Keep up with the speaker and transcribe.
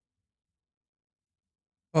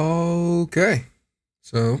Okay,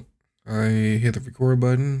 so I hit the record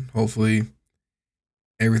button. Hopefully,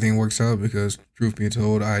 everything works out because, truth be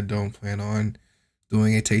told, I don't plan on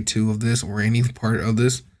doing a take two of this or any part of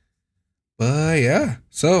this. But yeah,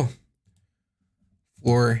 so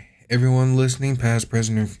for everyone listening, past,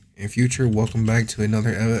 present, and future, welcome back to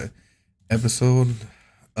another episode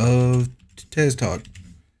of Tez Talk.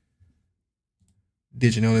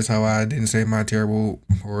 Did you notice how I didn't say my terrible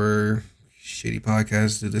or shitty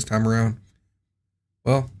podcast this time around?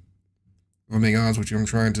 Well, if I'm being honest with you, I'm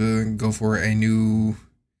trying to go for a new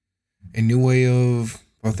way of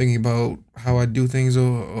thinking about how I do things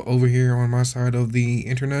over here on my side of the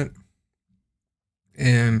internet.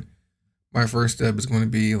 And my first step is going to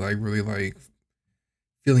be like really like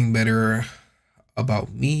feeling better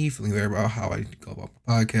about me, feeling better about how I go about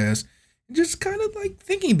my podcast, and just kind of like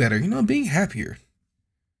thinking better, being happier.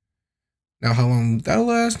 Now, how long that'll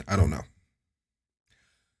last, I don't know.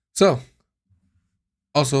 So,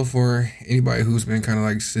 also for anybody who's been kind of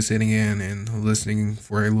like sitting in and listening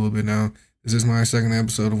for a little bit now, this is my second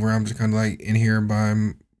episode of where I'm just kind of like in here by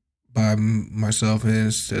myself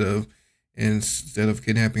instead of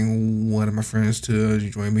kidnapping one of my friends to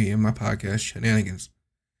join me in my podcast shenanigans.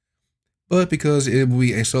 But because it will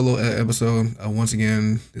be a solo episode, once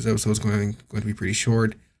again, this episode is going to be pretty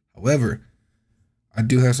short. However, I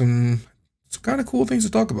do have some kind of cool things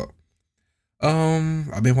to talk about.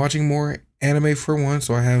 I've been watching more anime for one,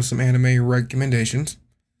 so I have some anime recommendations.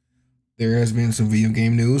 There has been some video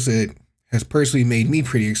game news that has personally made me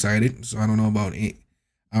pretty excited. So I don't know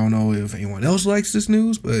if anyone else likes this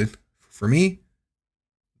news, but for me,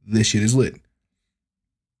 this shit is lit.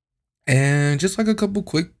 And just like a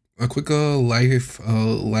quick life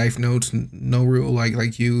notes. No real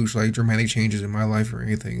like huge like dramatic changes in my life or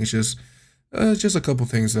anything. It's just a couple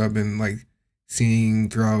things that I've been like seeing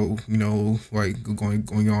throughout, like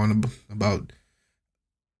going on about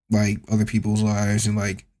like other people's lives, and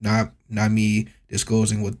like not me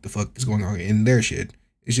disclosing what the fuck is going on in their shit.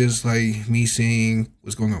 It's just like me seeing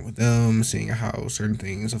what's going on with them, seeing how certain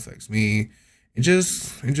things affects me, and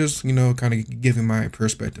just kind of giving my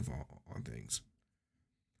perspective on things.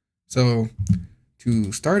 So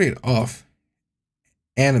to start it off,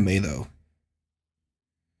 anime though.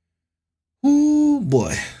 Ooh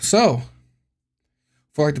boy. So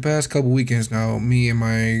for like the past couple weekends now, me and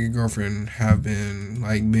my girlfriend have been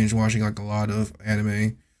like binge watching like a lot of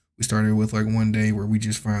anime. We started with like one day where we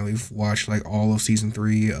just finally watched like all of season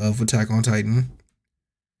three of Attack on Titan.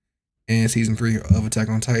 And season three of Attack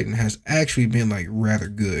on Titan has actually been like rather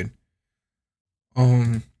good.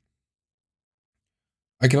 Um,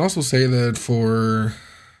 I can also say that for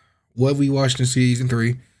what we watched in season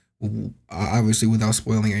three, obviously without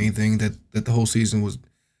spoiling anything, that the whole season was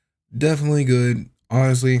definitely good.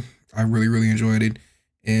 Honestly, I really really enjoyed it.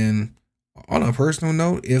 And on a personal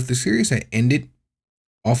note, if the series had ended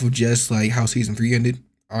off of just like how season three ended,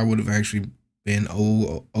 I would have actually been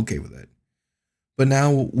okay with that. But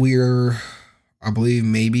now we're, I believe,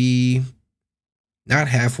 maybe not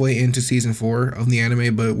halfway into season four of the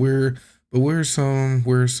anime, but we're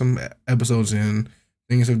some episodes in.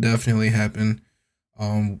 Things have definitely happened.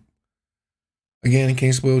 Um, Again,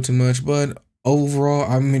 can't spoil too much, but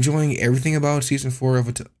overall, I'm enjoying everything about season four of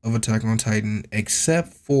Attack on Titan,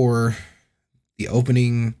 except for the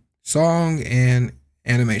opening song and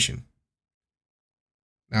animation.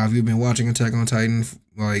 Now, if you've been watching Attack on Titan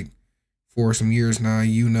like for some years now,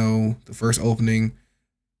 you know the first opening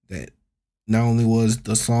that not only was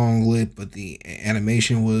the song lit, but the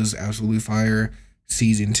animation was absolutely fire.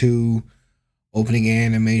 Season two opening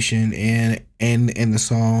animation and the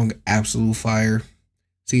song absolute fire.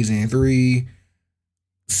 Season three,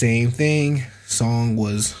 same thing. Song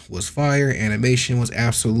was fire. Animation was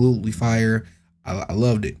absolutely fire. I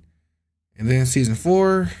loved it. And then season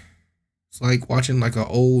four, it's like watching like an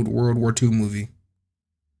old World War II movie.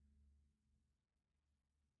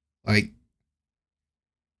 Like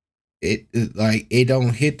like it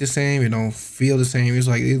don't hit the same. It don't feel the same. It's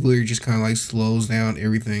like it literally just kind of like slows down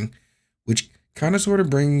everything, which kind of sort of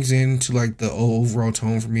brings into like the overall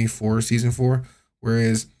tone for me for season four.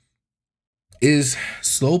 Whereas is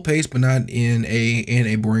slow paced, but not in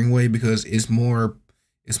a boring way because it's more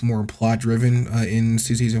plot driven in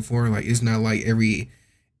season four. Like it's not like every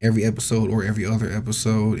episode or every other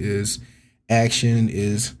episode is action,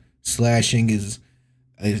 is slashing, is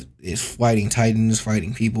fighting titans,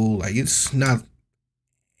 fighting people. Like it's not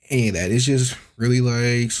any of that. It's just really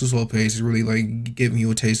like slow pace. It's really like giving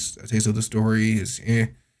you a taste of the story. It's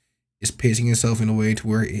pacing itself in a way to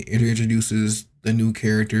where it introduces the new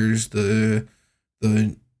characters, the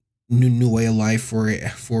new way of life for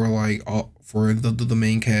like all for the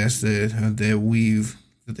main cast that we've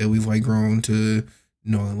like grown to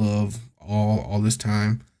know and love all this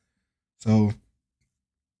time. So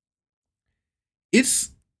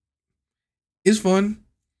it's it's fun.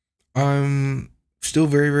 I'm still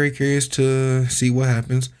very curious to see what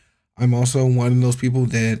happens. I'm also one of those people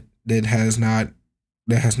that has not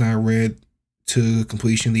read to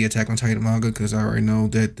completion the Attack on Titan manga because I already know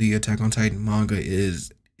that the Attack on Titan manga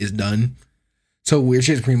is done. So we're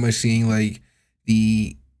just pretty much seeing like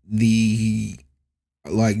the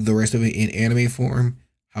like the rest of it in anime form.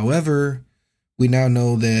 However, we now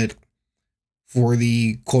know that for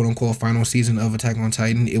the quote unquote final season of Attack on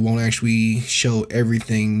Titan, it won't actually show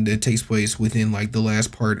everything that takes place within like the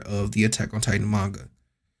last part of the Attack on Titan manga.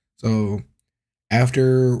 So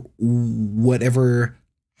after whatever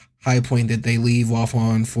high point that they leave off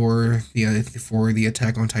on for the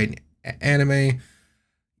Attack on Titan anime,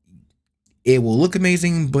 it will look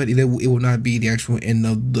amazing, but it will not be the actual end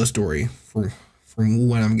of the story from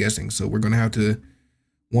what I'm guessing. So we're gonna have to,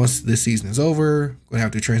 once this season is over, we're gonna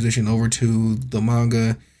have to transition over to the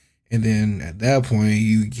manga, and then at that point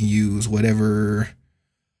you can use whatever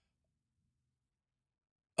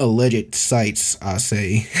alleged sites I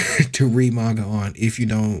say to read manga on if you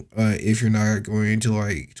don't if you're not going to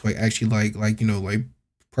like actually like like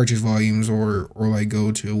purchase volumes or like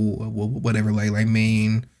go to whatever like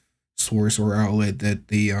main source or outlet that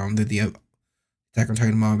the Attack on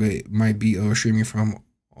Titan manga might be streaming from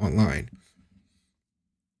online.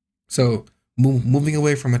 So moving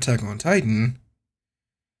away from Attack on Titan,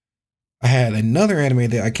 I had another anime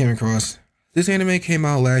that I came across. This anime came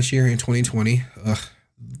out last year in 2020,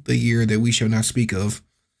 the year that we shall not speak of,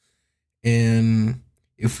 and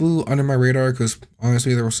it flew under my radar because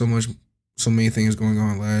honestly there was so many things going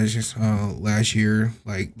on last year,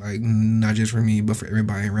 like not just for me but for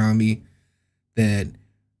everybody around me, that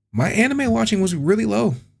my anime watching was really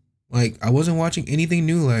low. Like I wasn't watching anything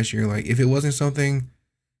new last year. Like if it wasn't something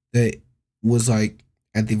that was like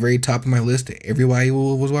at the very top of my list that everybody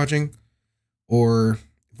was watching, or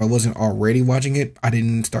if I wasn't already watching it, I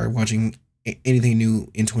didn't start watching anything new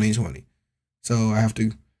in 2020. So I have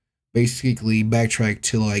to basically backtrack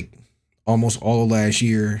to like almost all of last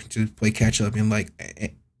year to play catch up in like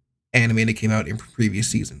anime that came out in previous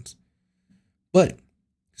seasons. But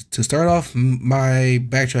to start off my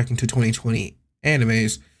backtracking to 2020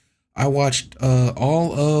 animes, I watched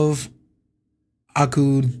all of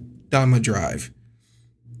Akudama Drive.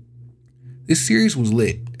 This series was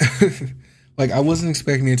lit. Like I wasn't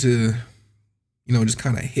expecting it to, just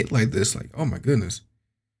kind of hit like this. Like, oh my goodness.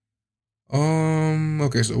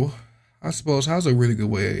 Okay, so I suppose how's a really good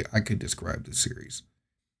way I could describe this series?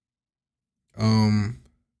 A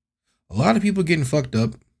lot of people getting fucked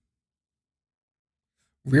up.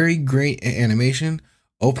 Very great animation.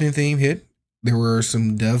 Opening theme hit. There were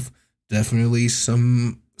definitely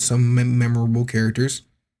some memorable characters,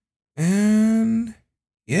 and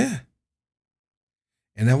yeah,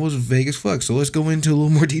 and that was vague as fuck. So let's go into a little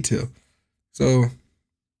more detail. So,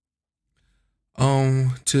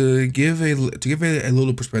 to give it a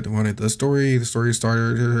little perspective on it, the story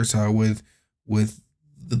started out with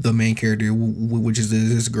the main character, which is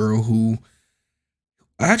this girl who,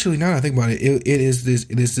 actually, now that I think about it, it is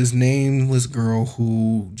this nameless girl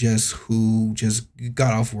who just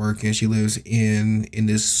got off work and she lives in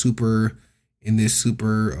this super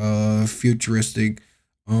futuristic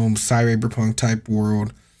cyberpunk type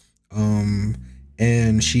world,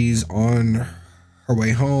 and she's on her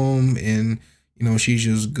way home, and she's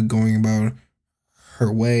just going about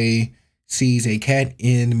her way, sees a cat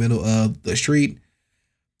in the middle of the street,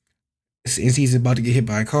 and sees it about to get hit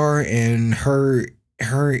by a car, and her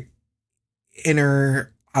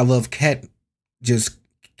inner I love cat just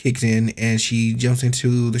kicks in, and she jumps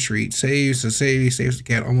into the street, saves the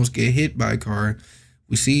cat, almost get hit by a car.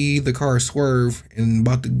 We see the car swerve and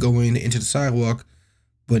about to go into the sidewalk,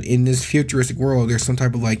 but in this futuristic world there's some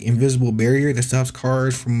type of like invisible barrier that stops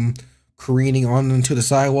cars from careening onto the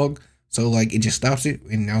sidewalk, so like it just stops it.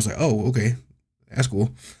 And I was like, oh, okay, that's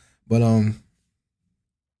cool. But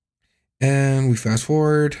and we fast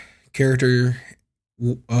forward, character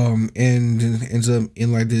and ends up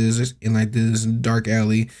in like this dark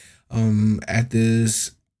alley at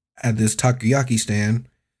this takoyaki stand,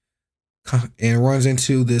 and runs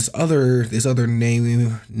into this other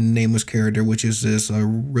nameless character, which is this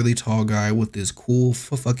really tall guy with this cool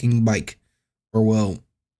fucking bike, or well,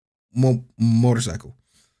 motorcycle.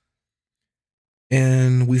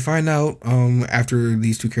 And we find out after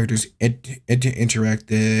these two characters interact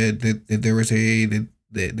that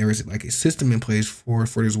there is like a system in place for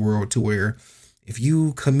this world to where if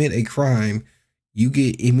you commit a crime, you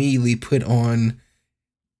get immediately put on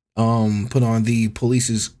the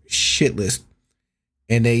police's shit list,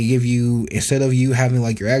 and they give you, instead of you having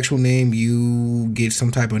like your actual name, you get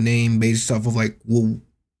some type of name based off of like, well,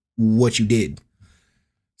 what you did.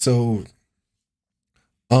 So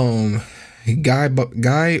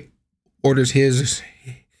guy orders his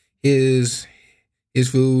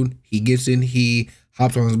food. He gets in, he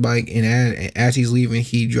hops on his bike, and as he's leaving,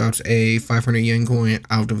 he drops a 500 yen coin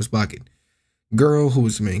out of his pocket. Girl, who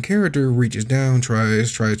is the main character, reaches down,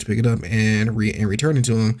 tries to pick it up and return it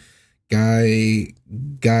to him. Guy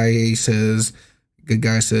says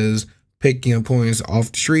picking up coins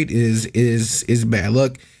off the street is bad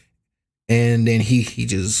luck, and then he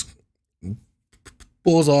just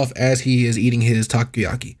pulls off as he is eating his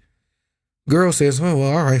takoyaki. Girl says, "Oh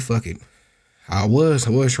well, all right, fuck it. I was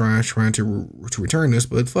trying to return this,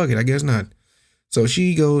 but fuck it, I guess not." So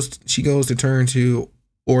she goes to turn to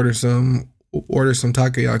order some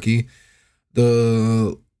takoyaki.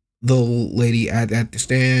 The lady at the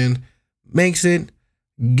stand makes it,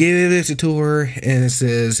 gives it to her, and it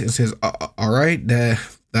says, all right, that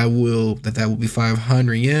will be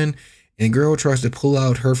 500 yen. And girl tries to pull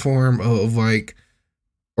out her form of like,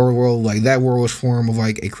 or well, like that world's form of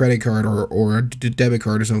like a credit card or a debit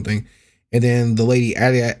card or something. And then the lady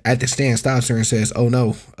at the stand stops her and says, "Oh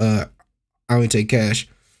no, I only take cash."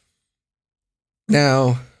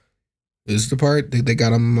 Now, this is the part that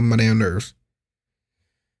got on my damn nerves.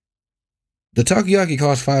 The takoyaki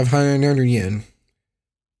cost 500 yen.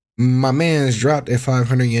 My man's dropped a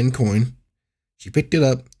 500 yen coin. She picked it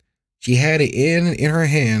up. She had it in her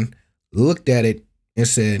hand, looked at it, and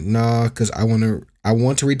said, "Nah, because I want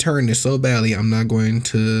to return this so badly. I'm not going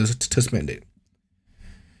to spend it."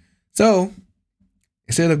 So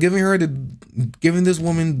instead of giving this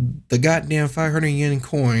woman the goddamn 500 yen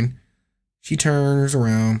coin, she turns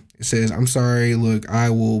around and says, "I'm sorry. Look, I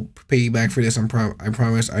will pay you back for this. I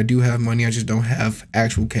promise. I do have money. I just don't have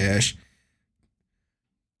actual cash."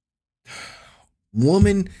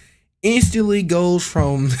 Woman instantly goes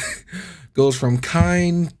from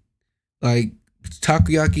kind, like,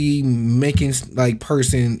 takoyaki making like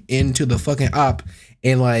person into the fucking op,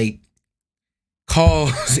 and like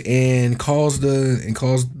calls the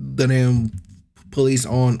damn police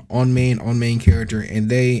on main character, and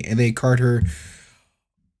they cart her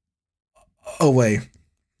away,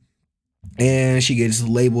 and she gets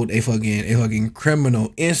labeled a fucking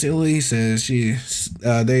criminal instantly. Says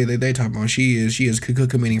they talk about she is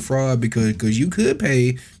committing fraud because you could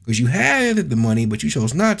pay, because you had the money but you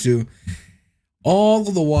chose not to. All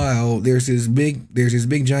the while, there's this big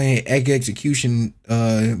giant execution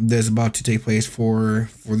that's about to take place for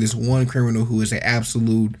this one criminal who is an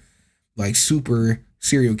absolute like super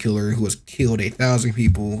serial killer who has killed 1,000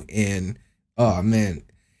 people. And oh man,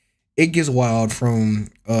 it gets wild from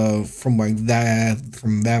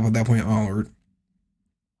that point onward.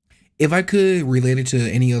 If I could relate it to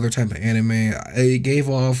any other type of anime, it gave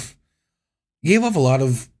off a lot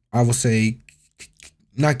of, I would say,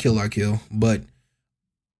 not Kill la Kill, but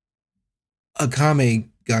Akame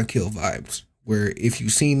got killed vibes. Where if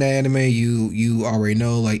you've seen that anime, you already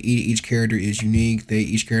know like each character is unique.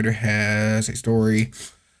 Each character has a story,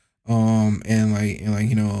 and like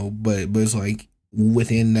you know, but it's like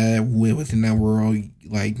within that world,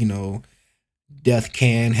 like you know, death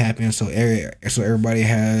can happen. So everybody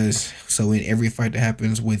has, so in every fight that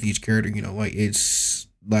happens with each character, you know, like it's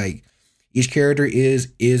like each character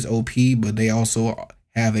is OP, but they also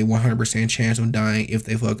have a 100% chance of dying if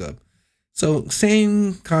they fuck up. So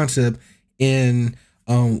same concept in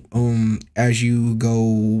as you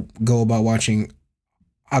go about watching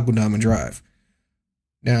Aquadama Drive.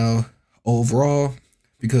 Now overall,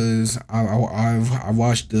 because I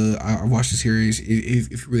watched the series.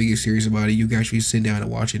 If you really get serious about it, you can actually sit down and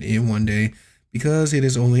watch it in one day, because it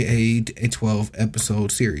is only a 12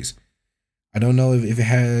 episode series. I don't know if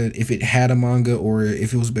it had a manga or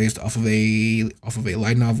if it was based off of a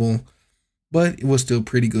light novel, but it was still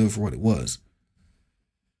pretty good for what it was.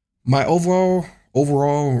 My overall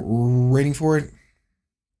rating for it,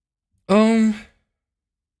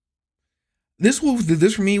 this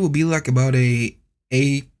for me will be like about a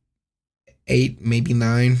 8, maybe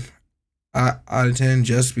 9 out of 10,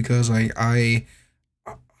 just because like I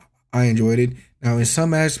enjoyed it. Now in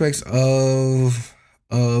some aspects of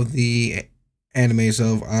the anime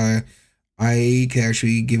itself, I can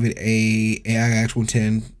actually give it a actual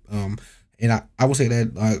 10. And I would say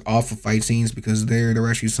that like off of fight scenes, because there were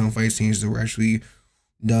actually some fight scenes that were actually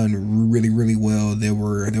done really, really well. They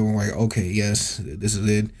were like, okay, yes, this is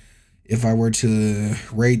it. If I were to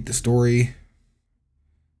rate the story,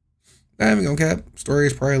 Not even gonna cap. Story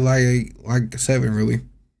is probably like a 7, really.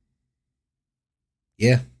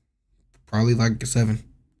 Yeah, probably like a 7.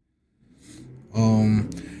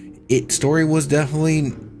 Um, it story was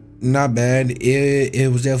definitely not bad.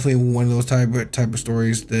 It was definitely one of those type of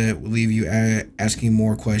stories that would leave you asking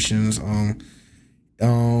more questions.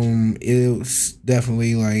 It was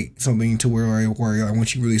definitely like something to where like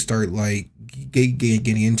once you really start like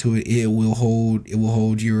getting into it, it will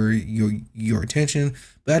hold your attention.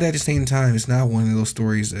 But at the same time, it's not one of those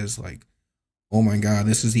stories that's like, oh my god,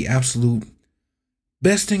 this is the absolute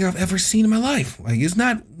best thing I've ever seen in my life. Like it's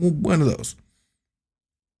not one of those.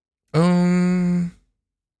 Um,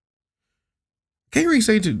 can't really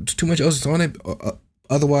say too much else is on it.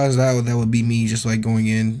 Otherwise, that would be me just like going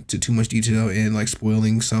into too much detail and like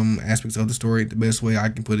spoiling some aspects of the story. The best way I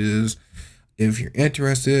can put it is, if you're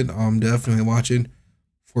interested, definitely watch it.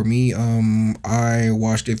 For me, I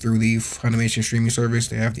watched it through the Funimation streaming service.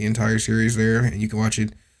 They have the entire series there, and you can watch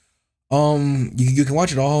it. You can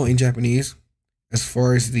watch it all in Japanese. As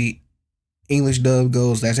far as the English dub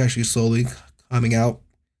goes, that's actually slowly coming out.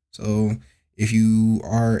 So if you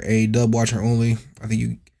are a dub watcher only, I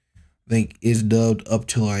think it's dubbed up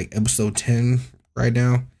to like episode 10 right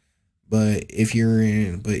now. But if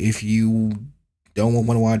you don't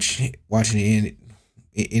want to watch it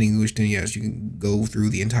in English, then yes, you can go through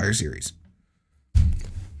the entire series.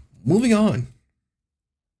 Moving on,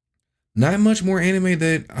 not much more anime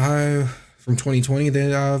that I from 2020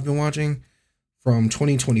 that I've been watching. From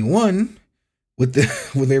 2021, with the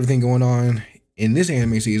with everything going on in this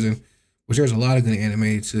anime season, which there's a lot of good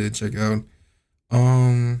anime to check out.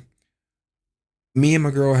 Um, Me and my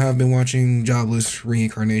girl have been watching Jobless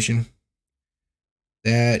Reincarnation.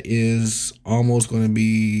 That is almost going to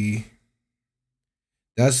be.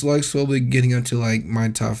 That's like slowly getting up to like my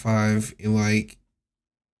top 5 in like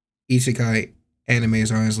isekai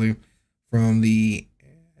animes, honestly, from the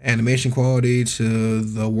animation quality to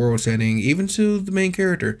the world setting, even to the main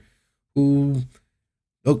character, who,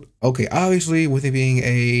 okay, obviously with it being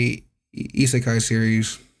a isekai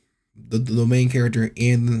series, the main character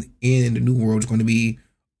in the new world is going to be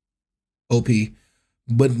OP.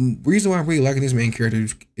 But the reason why I'm really liking this main character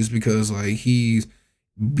is because like he's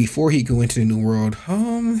before he go into the new world,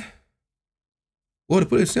 well, to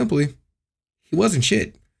put it simply, he wasn't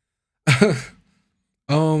shit.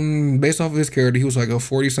 Based off of his character, he was like a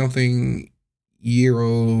 40 something year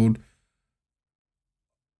old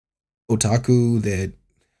otaku that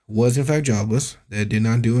was in fact jobless, that did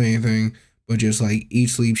not do anything but just like eat,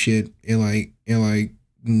 sleep, shit, and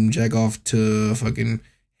jack off to fucking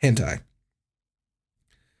hentai.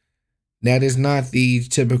 That is not the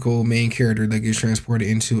typical main character that gets transported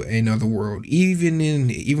into another world.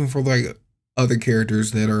 Even for like other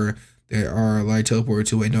characters that are like teleported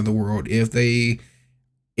to another world, if they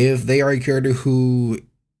are a character who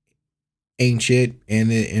ain't shit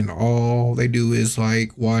and all they do is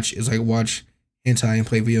watch hentai and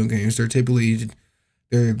play video games, they're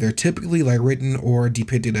typically like written or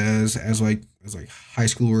depicted as like high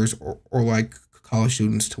schoolers or like college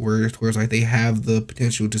students, to where it's like they have the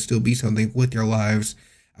potential to still be something with their lives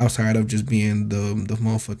outside of just being the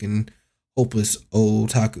motherfucking hopeless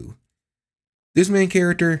otaku. This main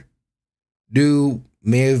character, dude,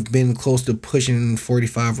 may have been close to pushing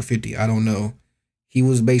 45 or 50. I don't know. He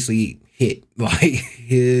was basically hit. Like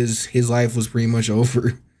his life was pretty much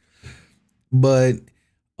over. But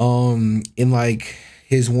in like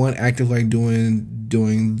his one act of like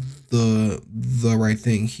doing the right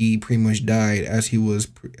thing, he pretty much died as he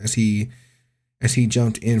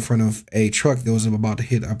jumped in front of a truck that was about to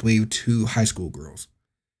hit, I believe, 2 high school girls.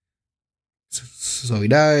 So he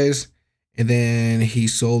dies, and then he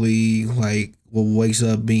slowly like wakes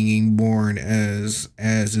up being born as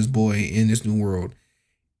this boy in this new world,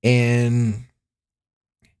 and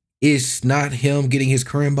it's not him getting his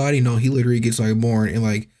current body. No, he literally gets like born, and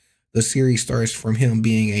like the series starts from him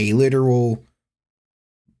being a literal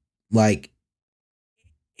like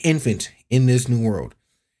infant in this new world.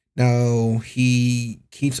 Now he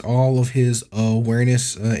keeps all of his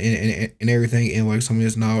awareness and everything, and like some of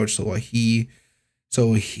his knowledge.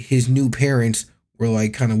 So his new parents were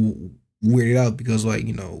like kind of weirded out because like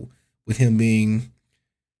with him being,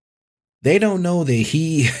 they don't know that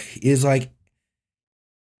he is like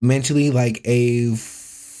mentally like a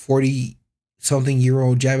 40 something year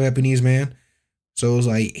old Japanese man. So it was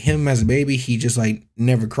like him as a baby, he just like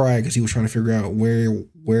never cried because he was trying to figure out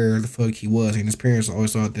where the fuck he was, and his parents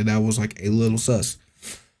always thought that was like a little sus.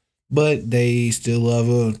 But they still love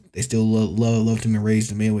him. They still loved him and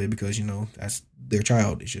raised him anyway because that's their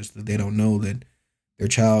child. It's just that they don't know that their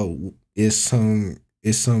child is some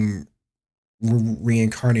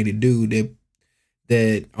reincarnated dude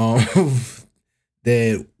that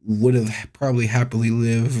that would have probably happily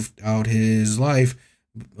lived out his life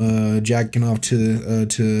jacking off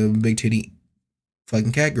to big titty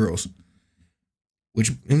fucking cat girls.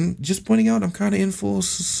 Which, and just pointing out, I'm kind of in full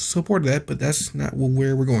support of that, but that's not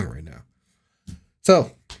where we're going right now.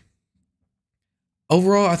 So,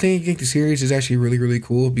 overall, I think the series is actually really, really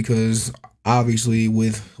cool because obviously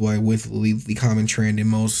with the common trend in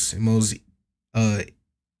most uh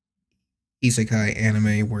isekai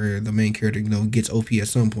anime where the main character gets OP at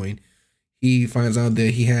some point, he finds out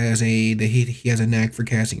that he has a knack for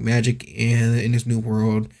casting magic in this new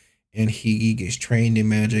world, and he gets trained in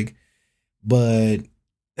magic. But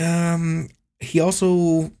he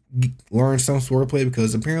also learned some swordplay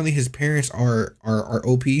because apparently his parents are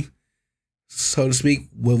OP, so to speak.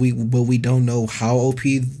 But we don't know how OP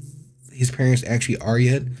his parents actually are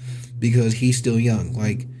yet because he's still young.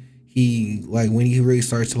 Like when he really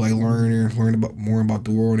starts to learn about more about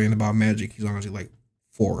the world and about magic, he's honestly like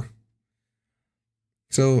 4.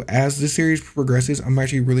 So as the series progresses, I'm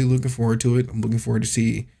actually really looking forward to it. I'm looking forward to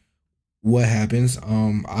see what happens.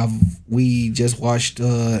 We just watched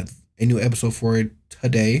a new episode for it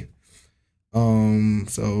today.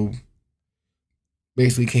 So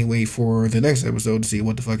basically can't wait for the next episode to see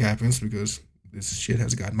what the fuck happens because this shit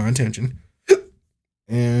has got my attention.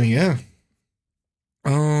 And yeah.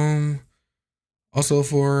 Also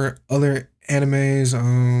for other animes,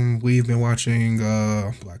 we've been watching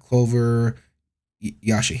Black Clover,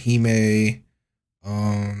 Yashahime.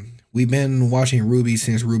 We've been watching Ruby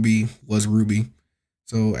since Ruby was Ruby.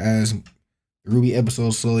 So as the Ruby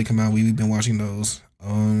episodes slowly come out, we've been watching those.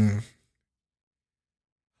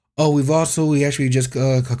 We actually just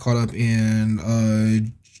caught up in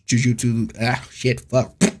Jujutsu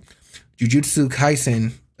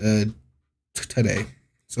Kaisen today.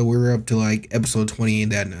 So we're up to like episode 20 in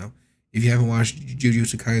that now. If you haven't watched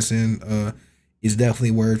Jujutsu Kaisen, it's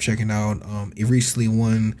definitely worth checking out. It recently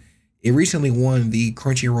won the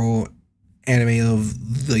Crunchyroll Anime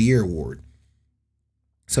of the Year award.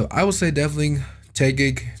 So I would say definitely take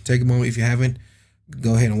a moment. If you haven't,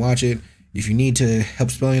 go ahead and watch it. If you need to help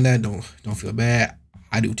spelling that, don't feel bad.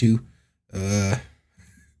 I do too. Hold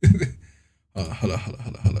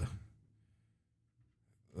on.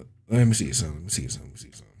 Let me see something.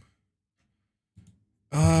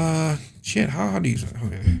 Shit. How do you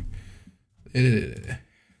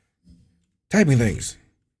typing things?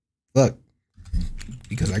 Look,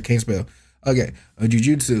 because I can't spell. Okay,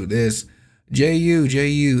 Jujutsu. There's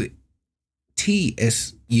Jujutsu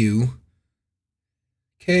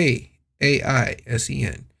Kaisen.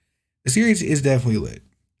 The series is definitely lit.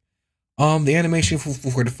 The animation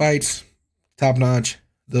for the fights, top notch.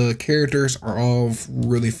 The characters are all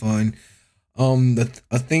really fun.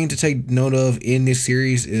 A thing to take note of in this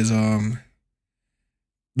series is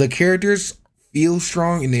the characters feel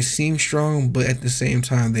strong and they seem strong, but at the same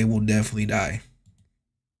time they will definitely die.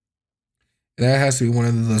 And that has to be one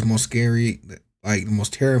of the most scary, like the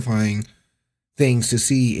most terrifying things to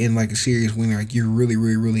see in like a series when like you're really,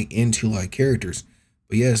 really, really into like characters.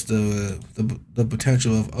 But yes, the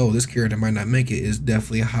potential of this character might not make it is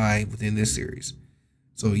definitely high within this series.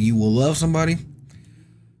 So you will love somebody.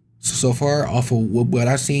 So far, off of what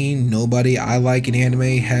I've seen, nobody I like in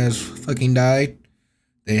anime has fucking died.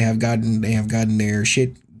 They have gotten their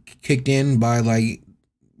shit kicked in by like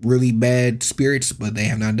really bad spirits, but they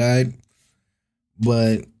have not died.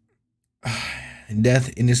 But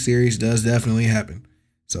death in this series does definitely happen.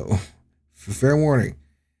 So, for fair warning.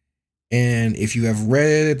 And if you have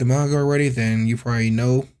read the manga already, then you probably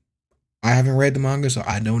know. I haven't read the manga, so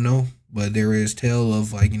I don't know. But there is tale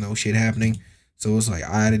of like, shit happening. So it's like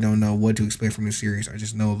I don't know what to expect from this series. I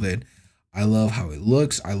just know that I love how it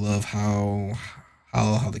looks. I love how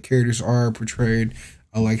the characters are portrayed.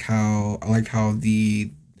 I like how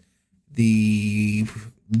the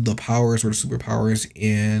powers or the superpowers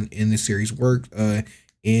in this series work.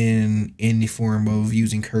 In the form of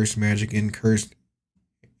using cursed magic and cursed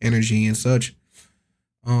energy and such.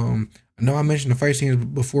 I know I mentioned the fight scenes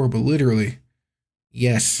before, but literally,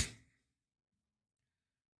 yes,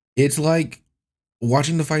 it's like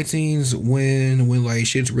watching the fight scenes when like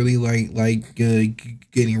shit's really like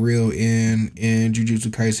getting real in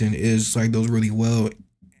Jujutsu Kaisen is like those really well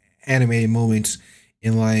animated moments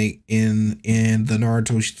in the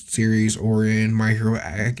Naruto series or in My Hero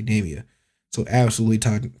Academia. So absolutely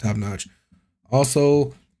top notch.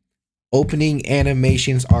 Also, opening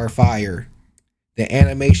animations are fire. The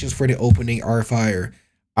animations for the opening are fire.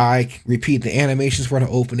 I repeat, the animations for the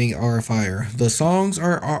opening are fire. The songs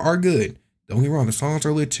are good. Don't get me wrong, the songs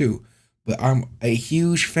are lit too. but I'm a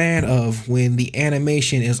huge fan of when the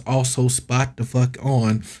animation is also spot the fuck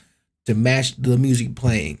on to match the music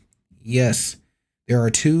playing. Yes, there are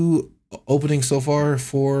two openings so far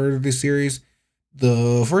for this series.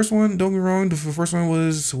 The first one, don't get me wrong, the first one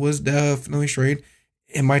was definitely straight.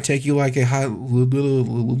 It might take you like a hot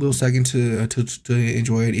little second to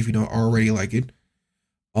enjoy it if you don't already like it.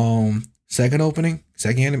 Second opening,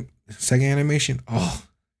 second animation. Oh,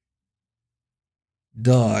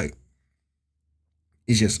 dog,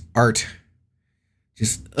 it's just art.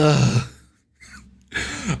 Just oh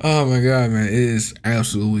my god, man, it is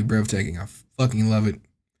absolutely breathtaking. I fucking love it,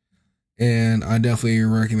 and I definitely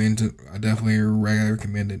recommend it. I definitely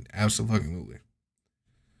recommend it. Absolutely.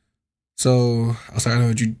 So outside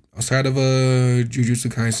of Jujutsu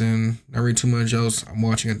Kaisen, not really too much else I'm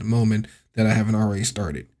watching at the moment that I haven't already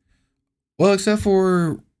started. Well, except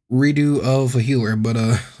for redo of a healer, but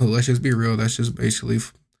let's just be real. That's basically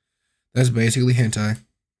hentai.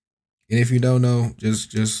 And if you don't know,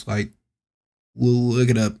 just like look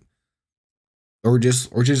it up, or just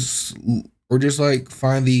like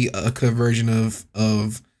find the cut version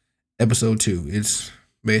of episode 2. It's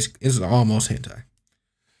almost hentai.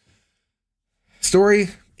 Story,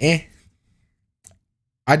 eh.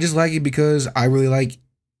 I just like it because I really like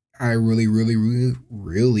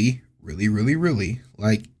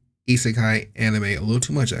isekai anime a little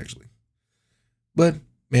too much actually. But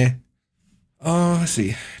man, let's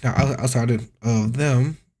see. Now outside of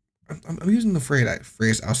them, I'm using the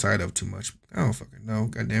phrase outside of too much. I don't fucking know.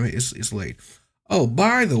 God damn it, it's late. Oh,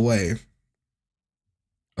 by the way,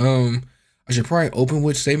 I should probably open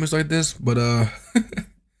with statements like this, but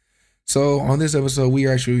so on this episode, we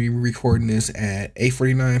are actually recording this at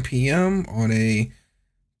 8:49 p.m. on a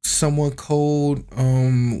somewhat cold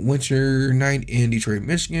winter night in Detroit,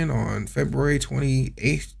 Michigan on February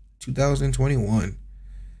 28th, 2021.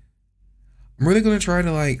 I'm really gonna try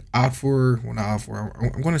to like opt for well not opt for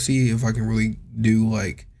I'm gonna see if I can really do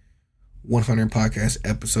like 100 podcast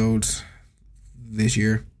episodes this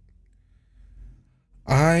year.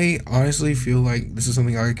 I honestly feel like this is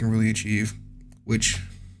something I can really achieve, which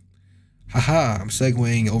haha, I'm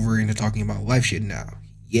segueing over into talking about life shit now.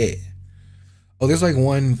 Yeah. Oh, there's like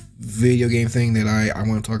one video game thing that I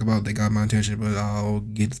want to talk about that got my attention, but I'll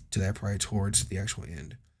get to that probably towards the actual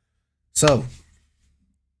end. So,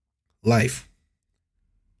 life.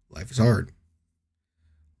 Life is hard.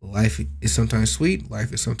 Life is sometimes sweet.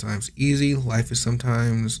 Life is sometimes easy. Life is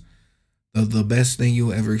sometimes the best thing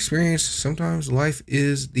you'll ever experience. Sometimes life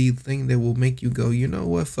is the thing that will make you go, you know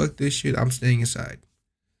what, fuck this shit, I'm staying inside.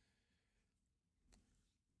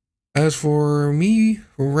 As for me,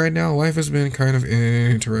 right now, life has been kind of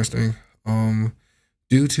interesting.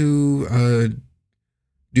 Due to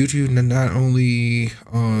not only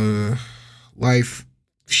life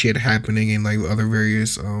shit happening and like other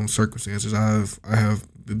various circumstances, I have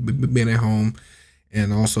been at home,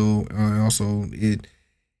 and also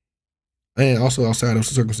outside of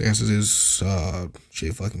circumstances is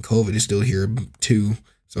shit fucking COVID is still here too.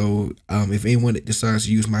 So if anyone decides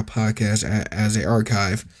to use my podcast as an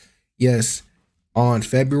archive, yes, on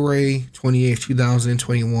February 28th,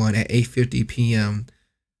 2021 at 8:50 p.m.,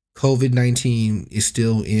 COVID-19 is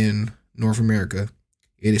still in North America.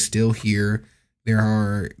 It is still here. It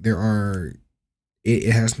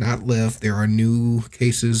has not left. There are new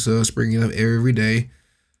cases springing up every day.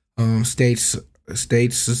 States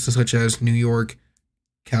such as New York,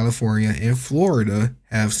 California, and Florida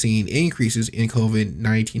have seen increases in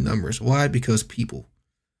COVID-19 numbers. Why? Because people.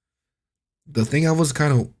 The thing I was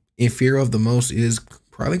kind of in fear of the most is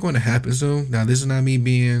probably going to happen soon. Now, this is not me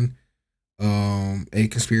being a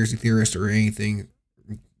conspiracy theorist or anything.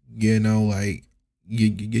 You know, like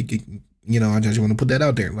I just want to put that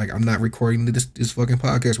out there. Like, I'm not recording this fucking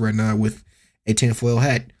podcast right now with a tinfoil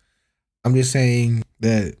hat. I'm just saying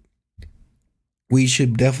that we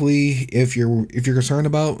should definitely, if you're concerned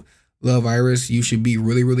about the virus, you should be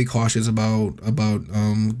really, really cautious about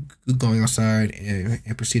going outside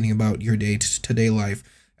and proceeding about your day-to-day life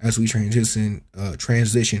as we transition,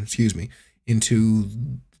 into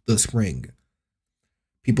the spring.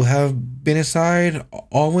 People have been inside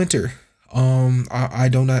all winter. I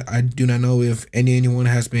do not know if anyone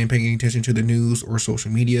has been paying attention to the news or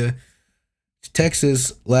social media.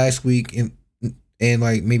 Texas last week and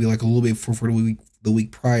like maybe like a little bit for the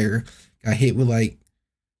week prior got hit with like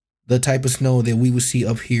the type of snow that we would see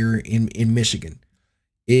up here in Michigan.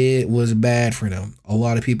 It was bad for them. A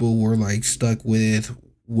lot of people were like stuck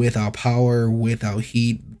without power, without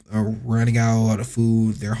heat, running out of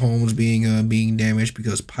food, their homes being damaged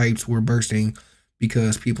because pipes were bursting,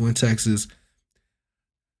 because people in Texas,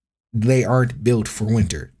 they aren't built for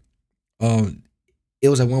winter. Um, it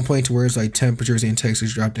was at one point to where it's like temperatures in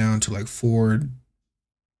Texas dropped down to like 4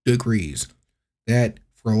 degrees. That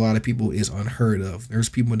for a lot of people is unheard of. There's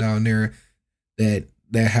people down there that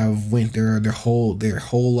have went their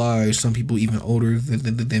whole lives. Some people even older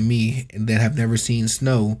than me, and that have never seen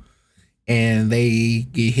snow, and they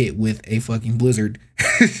get hit with a fucking blizzard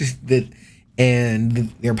that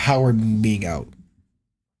and their power being out.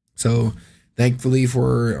 So thankfully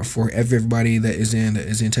for everybody that is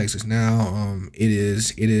in Texas now, it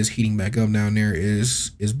is heating back up down there. It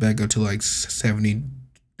is back up to like 70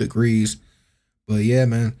 degrees. But yeah,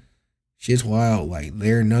 man, shit's wild. Like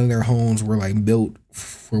none of their homes were like built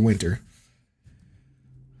for winter.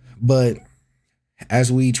 But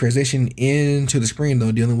as we transition into the spring,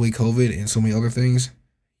 though, dealing with COVID and so many other things,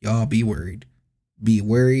 y'all be worried. Be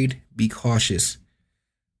worried. Be cautious.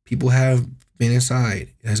 People have been inside.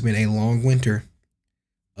 It has been a long winter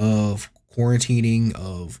of quarantining,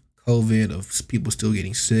 of COVID, of people still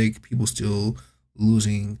getting sick, people still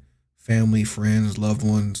losing family, friends, loved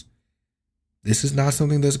ones. This is not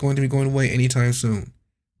something that's going to be going away anytime soon.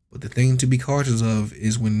 But the thing to be cautious of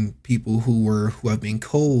is when people who have been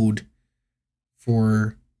cold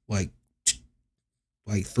for like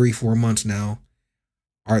 3-4 months now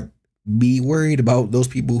are be worried about those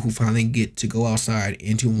people who finally get to go outside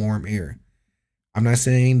into warm air. I'm not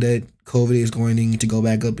saying that COVID is going to go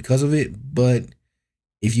back up because of it, but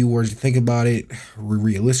if you were to think about it,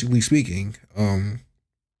 realistically speaking,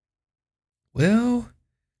 well,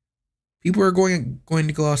 people are going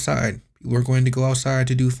to go outside. People are going to go outside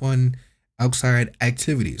to do fun outside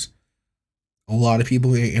activities. A lot of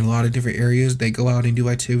people in a lot of different areas, they go out and do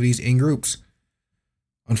activities in groups.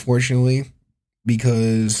 Unfortunately,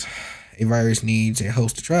 because a virus needs a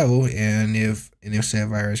host to travel, and if said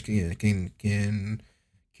virus can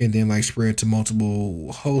then like spread to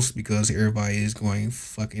multiple hosts because everybody is going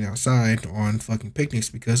fucking outside on fucking picnics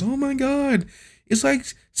because oh my god, it's like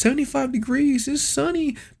 75 degrees, it's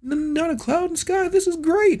sunny, not a cloud in the sky, this is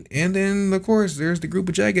great. And then of course there's the group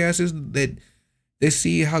of jackasses that they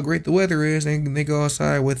see how great the weather is and they go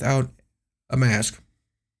outside without a mask.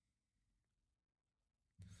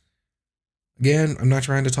 Again, I'm not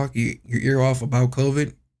trying to talk your ear off about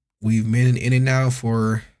COVID. We've been in and out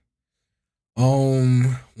for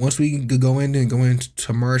once we could go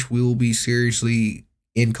into March, we will be seriously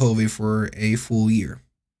in COVID for a full year.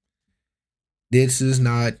 This is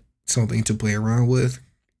not something to play around with,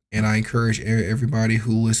 and I encourage everybody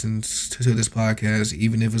who listens to this podcast,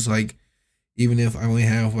 even if I only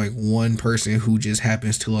have like one person who just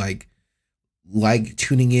happens to like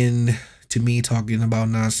tuning in to me talking about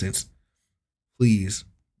nonsense, please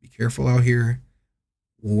be careful out here.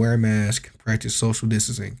 Wear a mask, practice social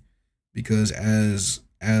distancing, because as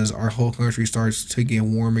our whole country starts to get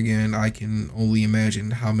warm again, I can only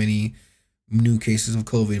imagine how many new cases of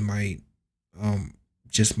COVID might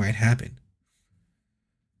happen.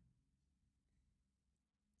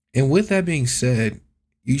 And with that being said,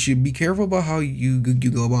 you should be careful about how you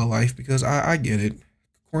go about life because I get it.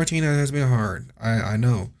 Quarantine has been hard. I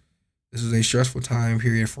know. This is a stressful time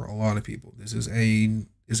period for a lot of people. This is a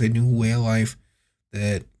new way of life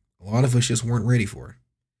that a lot of us just weren't ready for,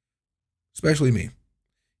 especially me.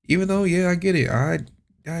 Even though, yeah, I get it.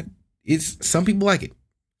 It's some people like it.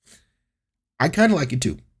 I kind of like it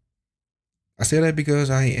too. I say that because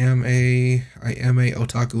I am a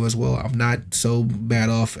otaku as well. I'm not so bad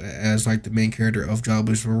off as like the main character of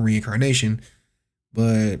Jobless Reincarnation,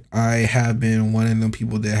 but I have been one of them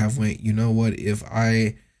people that have went. You know what? If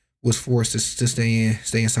I was forced to stay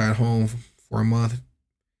inside home for a month,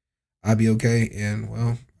 I'd be okay. And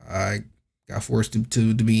well, I got forced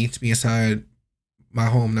to be inside my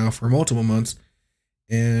home now for multiple months,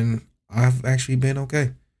 and I've actually been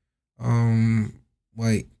okay.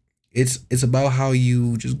 Like it's about how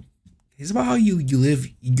you just it's about how you live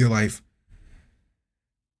your life.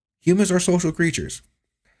 Humans are social creatures.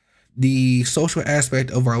 The social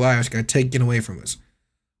aspect of our lives got taken away from us.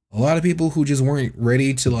 A lot of people who just weren't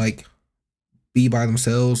ready to like be by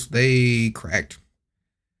themselves, they cracked.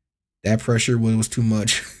 That pressure was too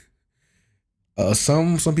much.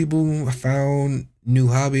 Some people found new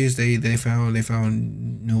hobbies. They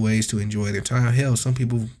found new ways to enjoy their time. Hell, some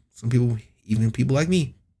people even people like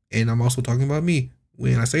me, and I'm also talking about me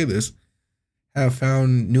when I say this, have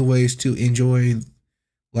found new ways to enjoy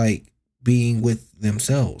like being with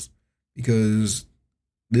themselves because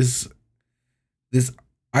this this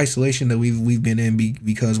isolation that we've been in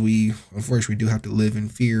because we unfortunately do have to live in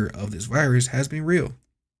fear of this virus has been real.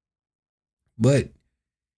 But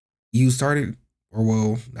you started, or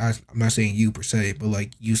well, I'm not saying you per se, but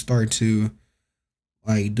like you start to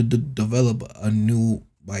like develop a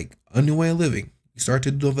like a new way of living. You start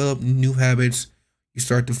to develop new habits. You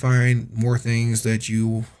start to find more things that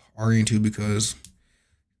you are into because,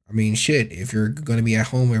 I mean, shit, if you're going to be at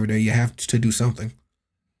home every day, you have to do something.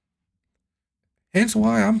 Hence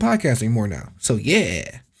why I'm podcasting more now. So,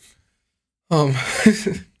 yeah. Um,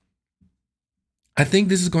 I think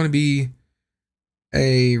this is going to be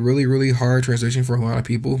a really, really hard transition for a lot of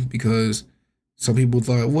people because some people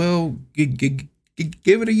thought, well, give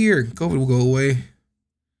it a year. COVID will go away.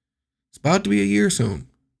 It's about to be a year soon.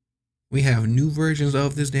 We have new versions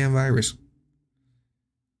of this damn virus.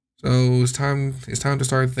 So it's time to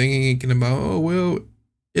start thinking about, oh well,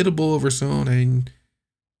 it'll blow over soon, and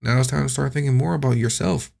now it's time to start thinking more about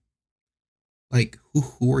yourself. Like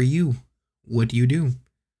who are you? What do you do?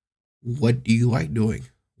 What do you like doing?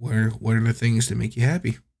 What are the things that make you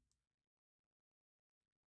happy?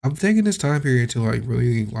 I'm taking this time period to like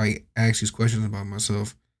really like ask these questions about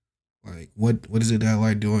myself. Like what is it that I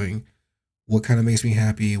like doing? What kind of makes me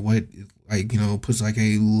happy? What like puts like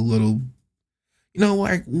a little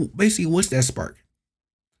like basically what's that spark?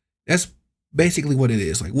 That's basically what it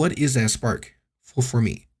is. Like what is that spark for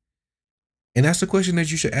me? And that's the question that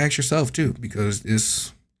you should ask yourself too, because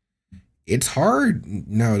it's hard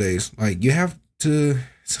nowadays. Like you have to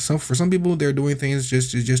for some people they're doing things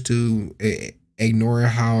just to ignore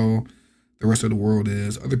how the rest of the world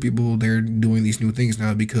is. Other people they're doing these new things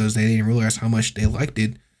now because they didn't realize how much they liked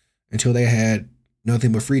it until they had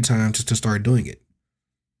nothing but free time to start doing it.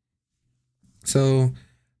 So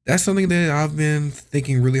that's something that I've been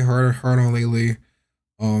thinking really hard on lately.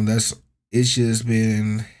 That's it's just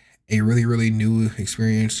been a really really new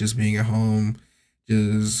experience, just being at home,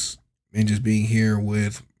 just being here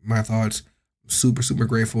with my thoughts. I'm super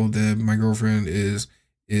grateful that my girlfriend is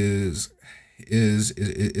is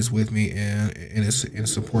with me and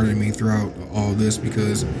is supporting me throughout all this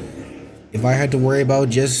because if I had to worry about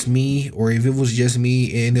just me or if it was just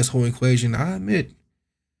me in this whole equation, I admit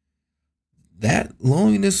that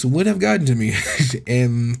loneliness would have gotten to me.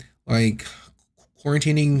 And like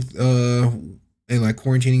quarantining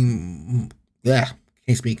yeah,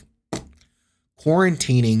 can't speak.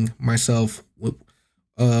 Quarantining myself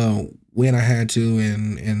when I had to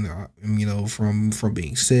and from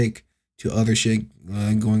being sick to other shit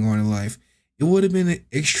going on in life, it would have been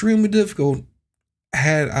extremely difficult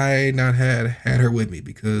had I not had her with me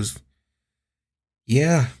because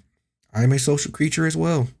yeah, I'm a social creature as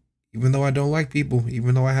well. Even though I don't like people,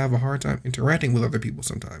 even though I have a hard time interacting with other people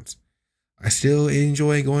sometimes, I still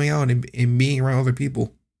enjoy going out and being around other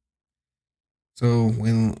people. So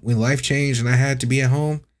when life changed and I had to be at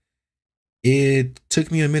home, it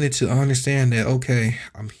took me a minute to understand that okay,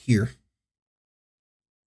 I'm here.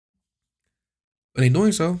 But in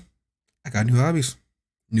doing so, I got new hobbies,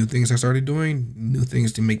 new things I started doing, new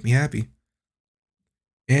things to make me happy.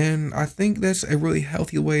 And I think that's a really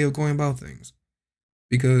healthy way of going about things.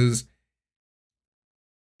 Because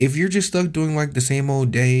if you're just stuck doing like the same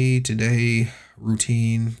old day to day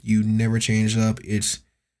routine, you never change up. It's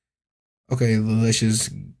okay. Let's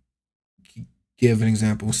just give an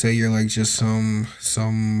example. Say you're like just some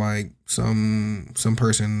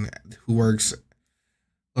person who works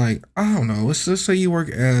like I don't know. Let's say you work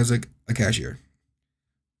as a cashier,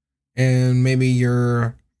 and maybe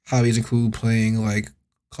your hobbies include playing like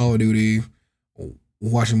Call of Duty,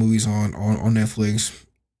 watching movies on Netflix,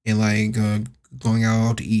 and like going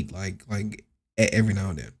out to eat like every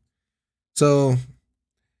now and then. So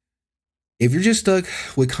if you're just stuck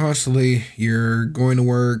with constantly you're going to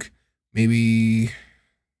work, maybe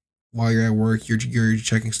while you're at work you're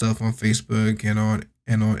checking stuff on Facebook and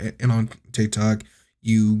on TikTok.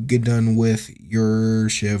 You get done with your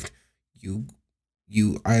shift, you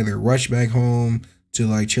you either rush back home to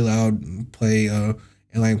like chill out and play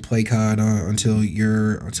COD until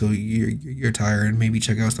you're tired. Maybe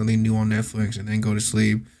check out something new on Netflix and then go to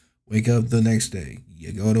sleep. Wake up the next day.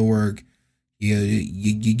 You go to work.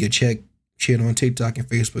 You check shit on TikTok and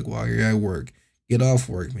Facebook while you're at work. Get off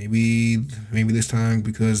work. Maybe this time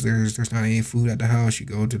because there's not any food at the house. You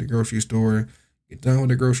go to the grocery store. Get done with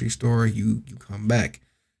the grocery store. You come back.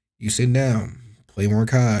 You sit down. Play more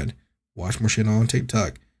COD. Watch more shit on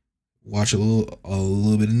TikTok. Watch a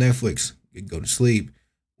little bit of Netflix. You go to sleep.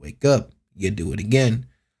 Wake up. You do it again.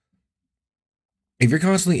 If you're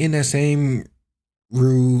constantly in that same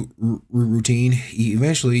routine,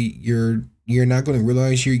 eventually you're not going to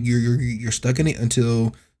realize you're stuck in it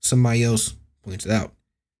until somebody else points it out.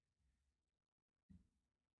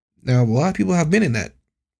 Now, a lot of people have been in that.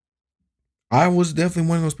 I was definitely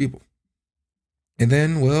one of those people. And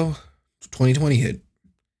then, well, 2020 hit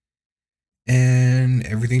and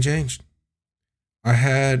everything changed. I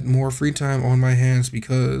had more free time on my hands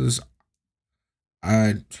because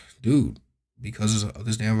I, dude, because of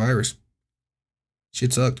this damn virus.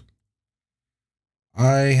 Shit sucked.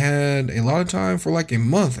 I had a lot of time for like a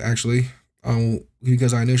month actually,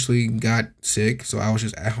 because I initially got sick, so I was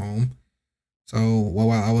just at home. So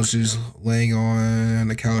while I was just laying on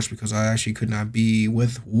the couch because I actually could not be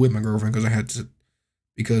with my girlfriend because I had to,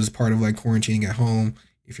 because part of like quarantining at home,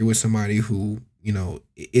 if you're with somebody who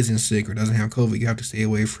isn't sick or doesn't have COVID, you have to stay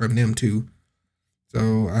away from them too.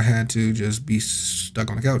 So I had to just be stuck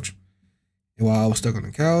on the couch. And while I was stuck on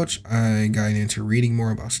the couch, I got into reading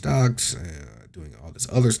more about stocks, doing all this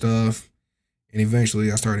other stuff, and eventually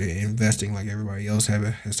I started investing like everybody else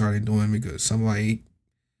had started doing because somebody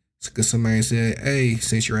said, "Hey,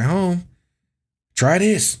 since you're at home, try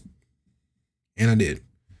this," and I did,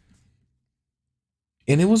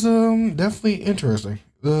 and it was definitely interesting.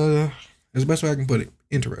 Is the best way I can put it.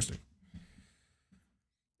 Interesting.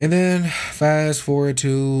 And then fast forward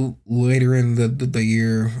to later in the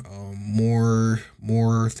year,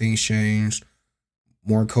 more things changed.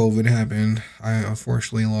 More COVID happened. I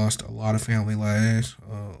unfortunately lost a lot of family last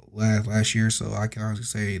year, so I can honestly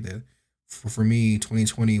say that for me,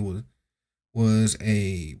 2020 was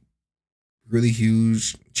a really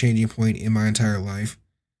huge changing point in my entire life,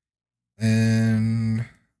 and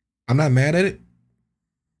I'm not mad at it.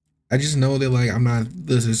 I just know that like I'm not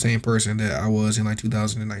the same person that I was in like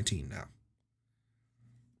 2019 now.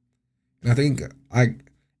 And I think I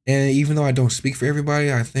and even though I don't speak for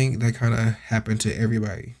everybody, I think that kind of happened to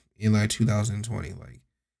everybody in like 2020. Like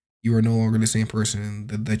you are no longer the same person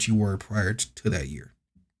that you were prior to that year.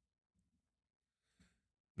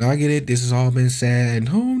 Now I get it. This has all been sad.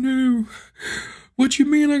 Oh no, what you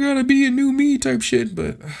mean I gotta be a new me type shit?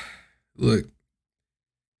 But look,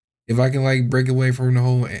 if I can like break away from the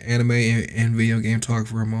whole anime and video game talk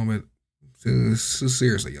for a moment,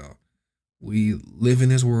 seriously, y'all, we live in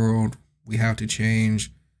this world. We have to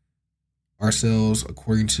change ourselves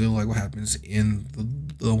according to like what happens in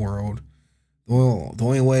the world. Well, the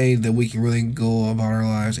only way that we can really go about our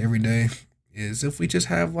lives every day is if we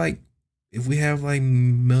have like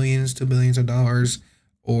millions to billions of dollars,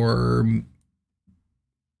 or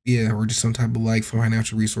yeah, or just some type of like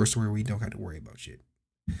financial resource where we don't have to worry about shit.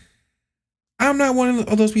 I'm not one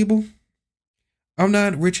of those people. I'm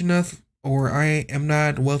not rich enough, or I am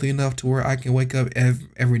not wealthy enough to where I can wake up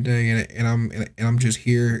every day and I'm just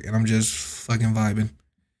here and I'm just fucking vibing.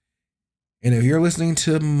 And if you're listening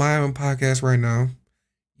to my own podcast right now,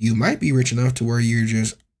 you might be rich enough to where you're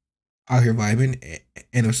just out here vibing.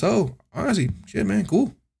 And if so, honestly, shit, man,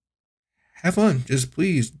 cool. Have fun. Just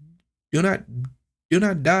please do not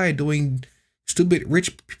die doing stupid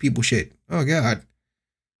rich people shit. Oh God,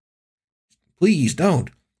 please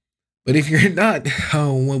don't. But if you're not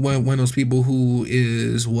one of those people who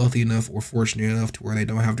is wealthy enough or fortunate enough to where they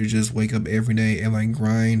don't have to just wake up every day and like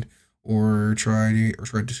grind or try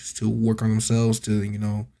to work on themselves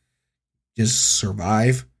to just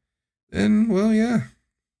survive, then well yeah,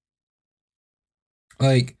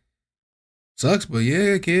 like sucks, but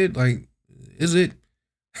yeah, kid, like is it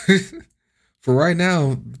for right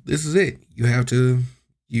now? This is it. You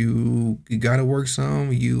gotta work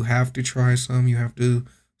some. You have to try some. You have to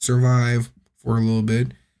survive for a little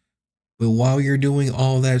bit. But while you're doing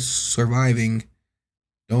all that surviving,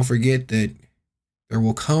 don't forget that there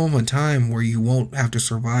will come a time where you won't have to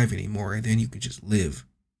survive anymore, and then you can just live.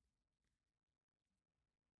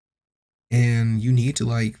 And you need to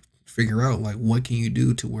like figure out like what can you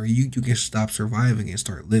do to where you can stop surviving and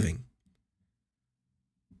start living.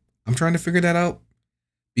 I'm trying to figure that out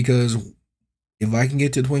because if I can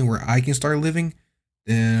get to the point where I can start living,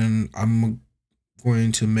 then I'm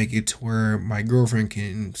going to make it to where my girlfriend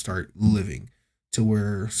can start living, to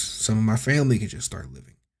where some of my family can just start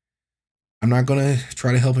living. I'm not gonna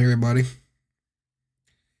try to help everybody,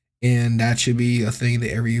 and that should be a thing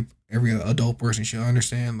that every adult person should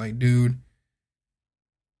understand. Like, dude,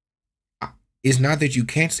 it's not that you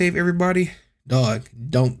can't save everybody, dog.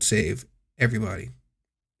 Don't save everybody.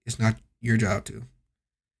 It's not your job to.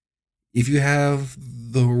 If you have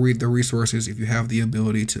the resources, if you have the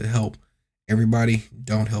ability to help everybody,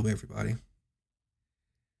 don't help everybody.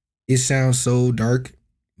 It sounds so dark,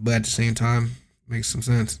 but at the same time, makes some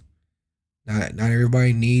sense. Not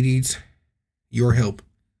everybody needs your help.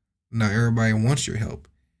 Not everybody wants your help.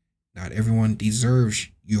 Not everyone deserves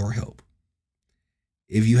your help.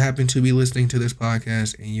 If you happen to be listening to this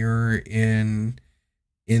podcast and you're in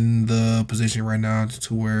the position right now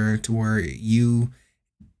to where you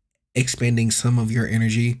expending some of your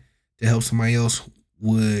energy to help somebody else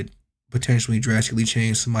would potentially drastically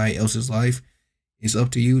change somebody else's life, it's up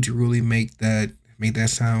to you to really make that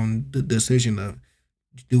sound decision of,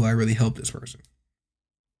 do I really help this person?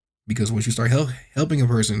 Because once you start helping a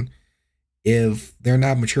person, if they're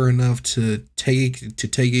not mature enough to take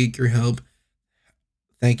your help,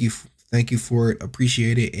 thank you for it,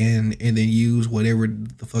 appreciate it, and then use whatever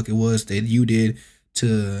the fuck it was that you did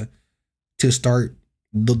to start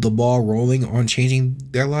the ball rolling on changing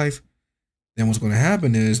their life, then what's going to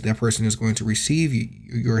happen is that person is going to receive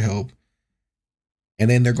your help, and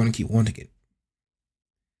then they're going to keep wanting it,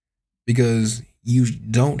 because you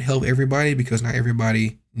don't help everybody, because not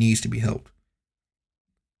everybody needs to be helped.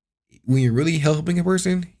 When you're really helping a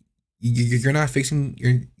person, you're not fixing,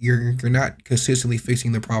 you're not consistently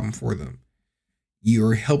fixing the problem for them.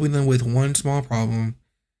 You're helping them with one small problem,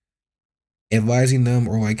 advising them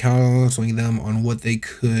or like counseling them on what they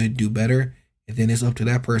could do better, and then it's up to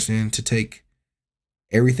that person to take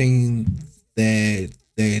everything that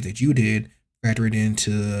you did, factor it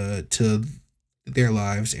into their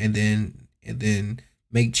lives, and then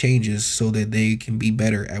make changes so that they can be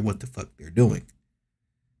better at what the fuck they're doing.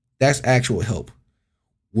 That's actual help,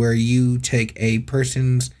 where you take a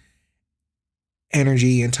person's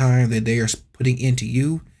energy and time that they are putting into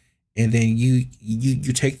you, and then you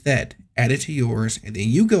take that, add it to yours, and then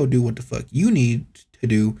you go do what the fuck you need to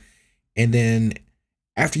do, and then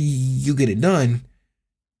after you get it done,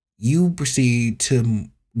 you proceed to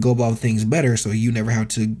go about things better, so you never have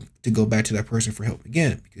to go back to that person for help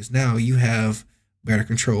again, because now you have better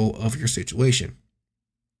control of your situation.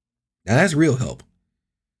 Now that's real help.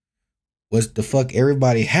 What the fuck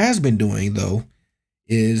everybody has been doing, though,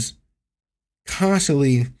 is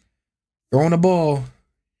constantly throwing a ball,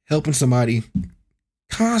 helping somebody,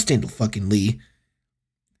 constantly,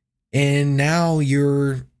 and now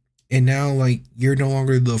you're no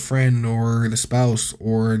longer the friend or the spouse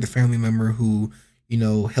or the family member who,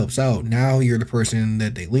 helps out. Now you're the person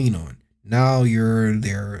that they lean on. Now you're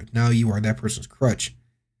there. Now you are that person's crutch.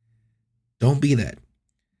 Don't be that.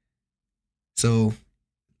 So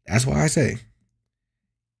that's why I say,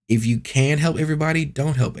 if you can help everybody,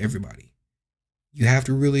 don't help everybody. You have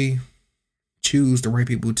to really choose the right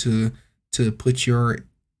people to put your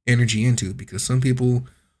energy into, because some people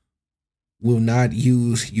will not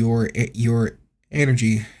use your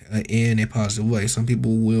energy in a positive way. Some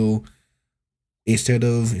people will, instead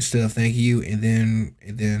of thanking you and then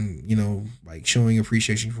like showing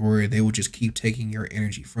appreciation for it, they will just keep taking your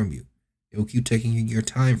energy from you. They will keep taking your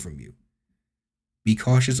time from you. Be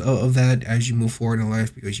cautious of that as you move forward in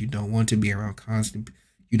life, because you don't want to be around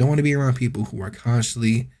people who are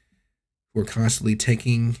constantly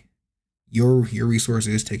taking your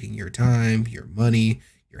resources, taking your time, your money,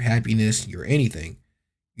 your happiness, your anything.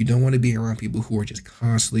 You don't want to be around people who are just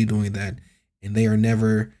constantly doing that, and they are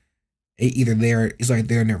never it's like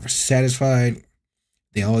they're never satisfied.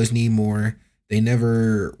 They always need more. They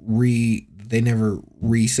never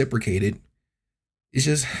reciprocate it. It's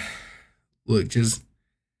just, look, just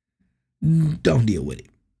don't deal with it,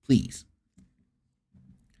 please.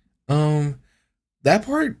 That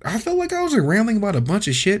part, I felt like I was rambling about a bunch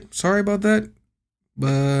of shit. Sorry about that.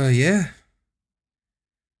 But yeah.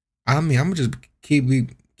 I mean, I'm gonna just keep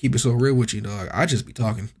it so real with you, dog. I just be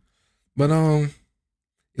talking. But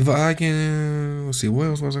if I can, let's see, what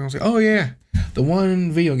else was I gonna say? Oh yeah, the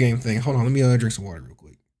one video game thing. Hold on, let me drink some water real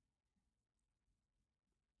quick.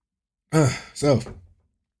 So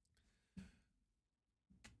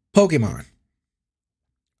Pokemon.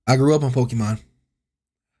 I grew up on Pokemon.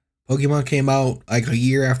 Pokemon came out like a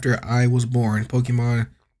year after I was born. Pokemon,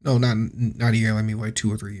 no, not a year. Let me wait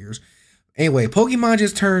 2 or 3 years. Anyway, Pokemon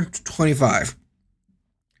just turned 25,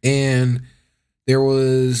 and there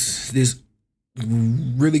was this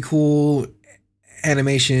really cool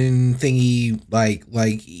animation thingy like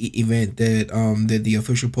event that the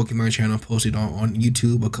official Pokemon channel posted on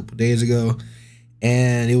YouTube a couple days ago,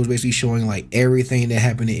 and it was basically showing like everything that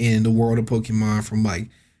happened in the world of Pokemon, from like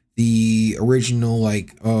the original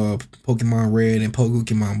like Pokemon Red and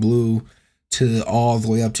Pokemon Blue to all the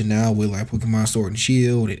way up to now with like Pokemon Sword and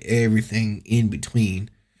Shield and everything in between.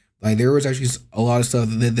 Like there was actually a lot of stuff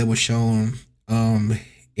that was shown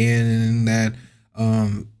in that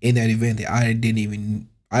event that I really didn't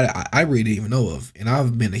even know of. And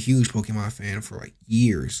I've been a huge Pokemon fan for like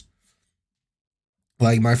years.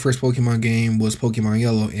 Like my first Pokemon game was Pokemon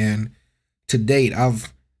Yellow, and to date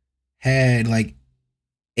I've had like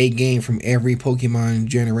a game from every Pokemon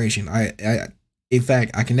generation. In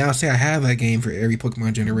fact, I can now say I have that game for every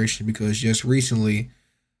Pokemon generation, because just recently,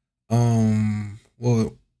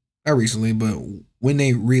 well, not recently, but when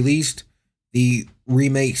they released the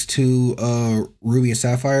remakes to Ruby and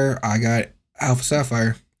Sapphire, I got Alpha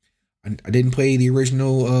Sapphire. I didn't play the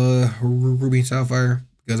original Ruby and Sapphire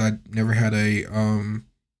because I never had a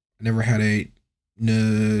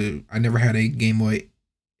no, I never had a Game Boy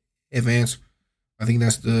Advance. I think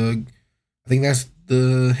that's the I think that's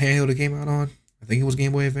the handheld it came out on. I think it was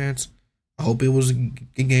Game Boy Advance. I hope it was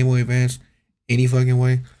Game Boy Advance any fucking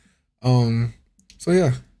way. Um so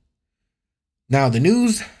yeah. Now the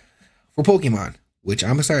news for Pokemon, which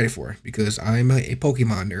I'm excited for because I'm a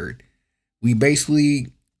Pokemon nerd. We basically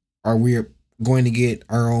we're going to get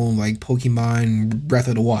our own like Pokemon Breath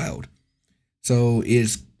of the Wild. So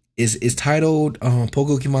it's titled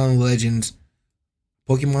Pokemon Legends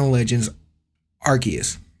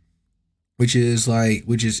Arceus, which is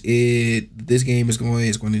it. This game is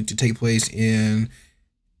going to take place in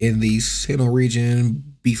the Sinnoh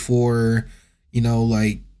region before,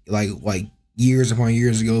 like years upon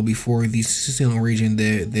years ago, before the Sinnoh region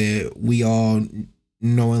that we all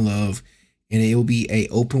know and love, and it will be a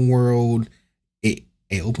open world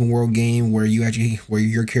game where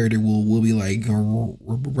your character will be like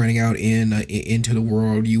running out into the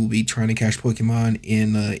world. You will be trying to catch Pokemon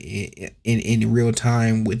in real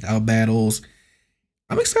time without battles.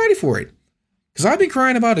 I'm excited for it because I've been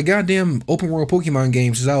crying about a goddamn open world Pokemon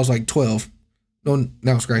game since I was like 12. No,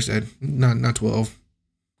 scratch that. Not 12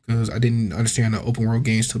 because I didn't understand the open world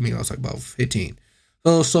games till me I was like about 15.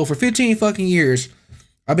 So for 15 fucking years,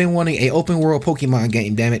 I've been wanting a open world Pokemon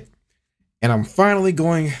game. Damn it. And I'm finally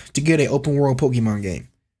going to get an open world Pokemon game.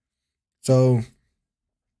 So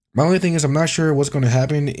my only thing is I'm not sure what's going to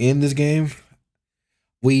happen in this game.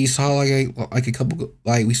 We saw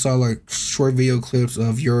we saw like short video clips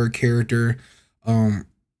of your character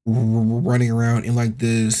running around in like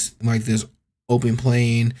this open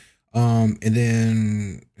plane. And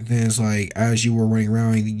then it's like as you were running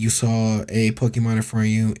around, you saw a Pokemon in front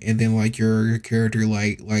of you, and then like your character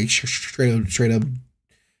straight up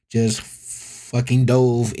just fucking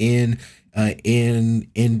dove into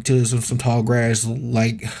some tall grass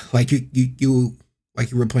you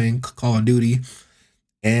were playing Call of Duty,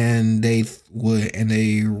 and they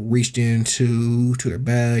reached into their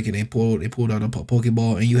bag and they pulled out a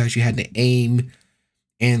Pokeball, and you actually had to aim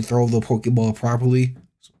and throw the Pokeball properly.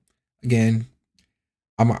 Again,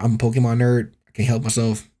 I'm a Pokemon nerd. I can't help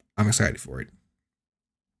myself. I'm excited for it.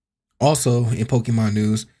 Also, in Pokemon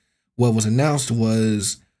news, what was announced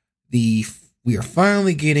was we are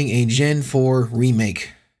finally getting a Gen 4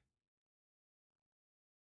 remake.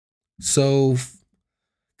 So,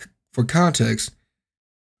 for context,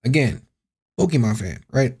 again, Pokemon fan,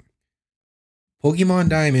 right? Pokemon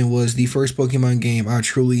Diamond was the first Pokemon game I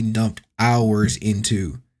truly dumped hours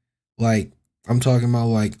into. Like, I'm talking about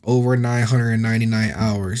like over 999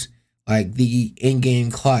 hours. Like, the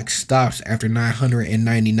in-game clock stops after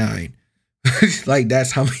 999. Like,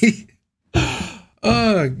 that's how many.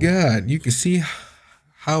 Oh God, you can see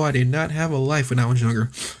how I did not have a life when I was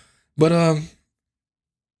younger. But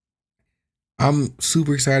I'm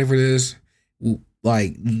super excited for this.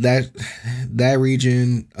 Like that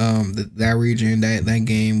region, that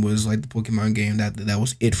game was like the Pokemon game that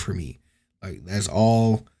was it for me. Like that's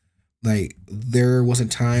all. Like there was a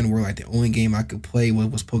time where like the only game I could play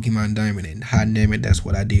was Pokemon Diamond, and hot damn it, that's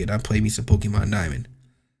what I did. I played me some Pokemon Diamond,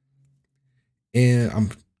 and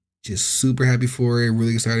I'm just super happy for it.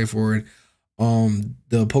 Really excited for it.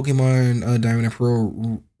 The Pokemon Diamond and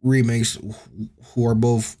Pearl remakes, which are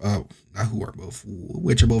both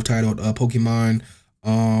titled Pokemon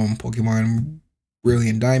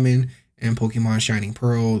Brilliant Diamond and Pokemon Shining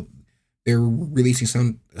Pearl. They're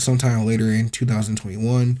releasing sometime later in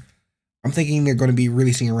 2021. I'm thinking they're going to be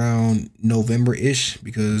releasing around November-ish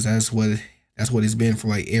because that's what it's been for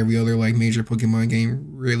like every other like major Pokemon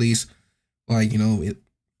game release. Like,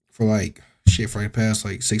 for like shit for the past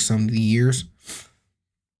like 6 something years.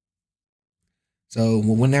 So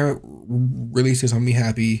when that releases, I'm be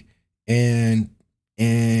happy, and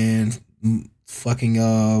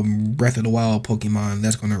fucking Breath of the Wild Pokemon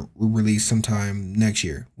that's gonna release sometime next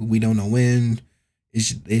year. We don't know when.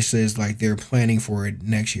 It says like they're planning for it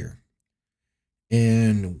next year,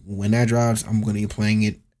 and when that drops, I'm gonna be playing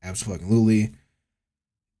it absolutely.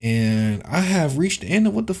 And I have reached the end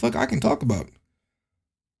of what the fuck I can talk about.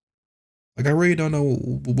 Like I really don't know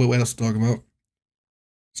what else to talk about.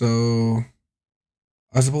 So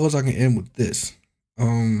I suppose I can end with this.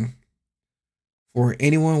 For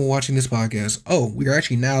anyone watching this podcast, we are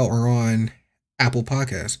actually now are on Apple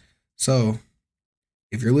Podcasts. So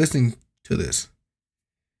if you're listening to this,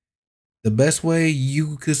 the best way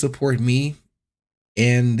you could support me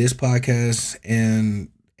and this podcast and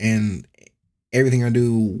everything I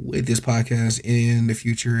do with this podcast in the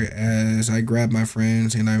future, as I grab my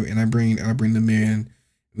friends and I bring them in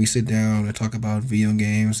We sit down and talk about video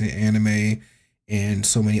games and anime and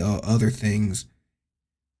so many other things.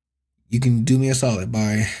 You can do me a solid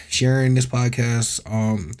by sharing this podcast.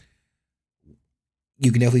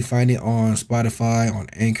 You can definitely find it on Spotify, on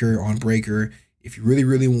Anchor, on Breaker. If you really,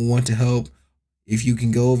 really want to help, if you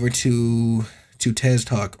can go over to Tez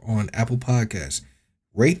Talk on Apple Podcasts,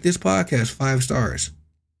 rate this podcast 5 stars.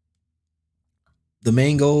 The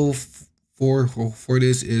main goal for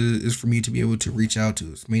this is for me to be able to reach out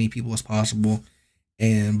to as many people as possible,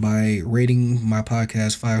 and by rating my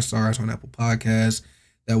podcast 5 stars on Apple Podcasts,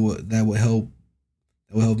 that will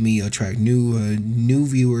help me attract new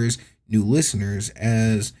viewers, new listeners,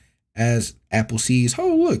 as Apple sees,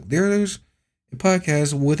 oh look, there's a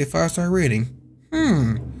podcast with a 5 star rating.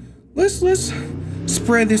 Let's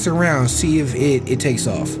spread this around, see if it takes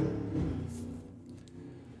off.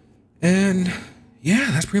 And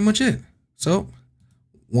yeah, that's pretty much it. So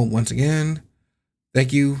once again,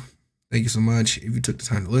 thank you so much if you took the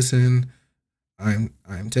time to listen. I'm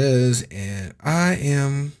Tez, and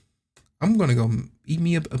I'm gonna go eat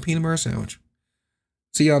me a peanut butter sandwich.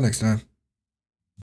 See y'all next time.